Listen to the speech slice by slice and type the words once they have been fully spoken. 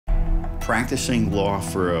Practicing law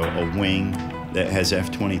for a wing that has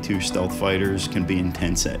F-22 stealth fighters can be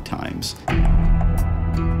intense at times.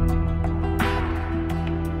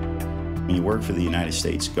 When you work for the United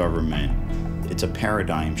States government, it's a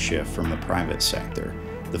paradigm shift from the private sector.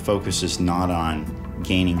 The focus is not on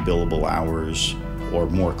gaining billable hours or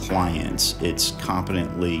more clients. It's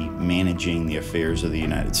competently managing the affairs of the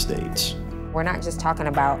United States. We're not just talking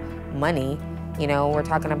about money, you know, we're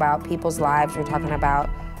talking about people's lives, we're talking about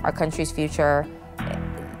our country's future.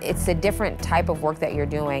 It's a different type of work that you're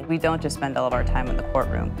doing. We don't just spend all of our time in the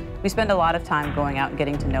courtroom. We spend a lot of time going out and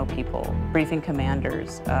getting to know people, briefing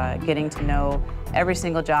commanders, getting to know every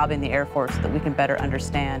single job in the Air Force so that we can better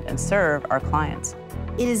understand and serve our clients.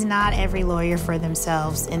 It is not every lawyer for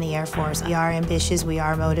themselves in the Air Force. We are ambitious, we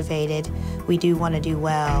are motivated, we do want to do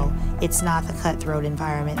well. It's not the cutthroat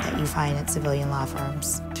environment that you find at civilian law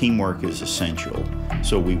firms. Teamwork is essential,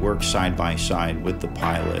 so we work side by side with the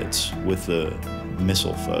pilots, with the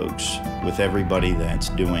missile folks, with everybody that's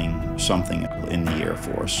doing something in the Air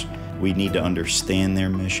Force. We need to understand their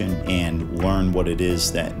mission and learn what it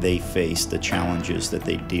is that they face, the challenges that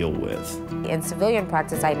they deal with. In civilian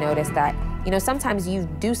practice, I noticed that, you know, sometimes you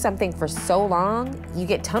do something for so long, you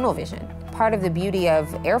get tunnel vision. Part of the beauty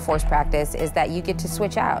of Air Force practice is that you get to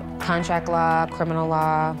switch out. Contract law, criminal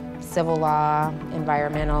law, civil law,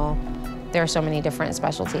 environmental. There are so many different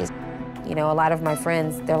specialties. You know, a lot of my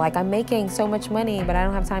friends, they're like, I'm making so much money, but I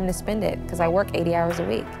don't have time to spend it because I work 80 hours a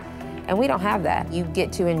week. And we don't have that. You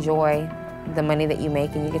get to enjoy the money that you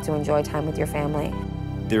make and you get to enjoy time with your family.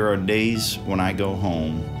 There are days when I go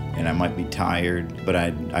home and I might be tired, but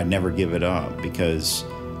I never give it up because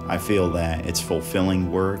I feel that it's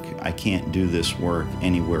fulfilling work. I can't do this work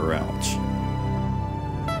anywhere else.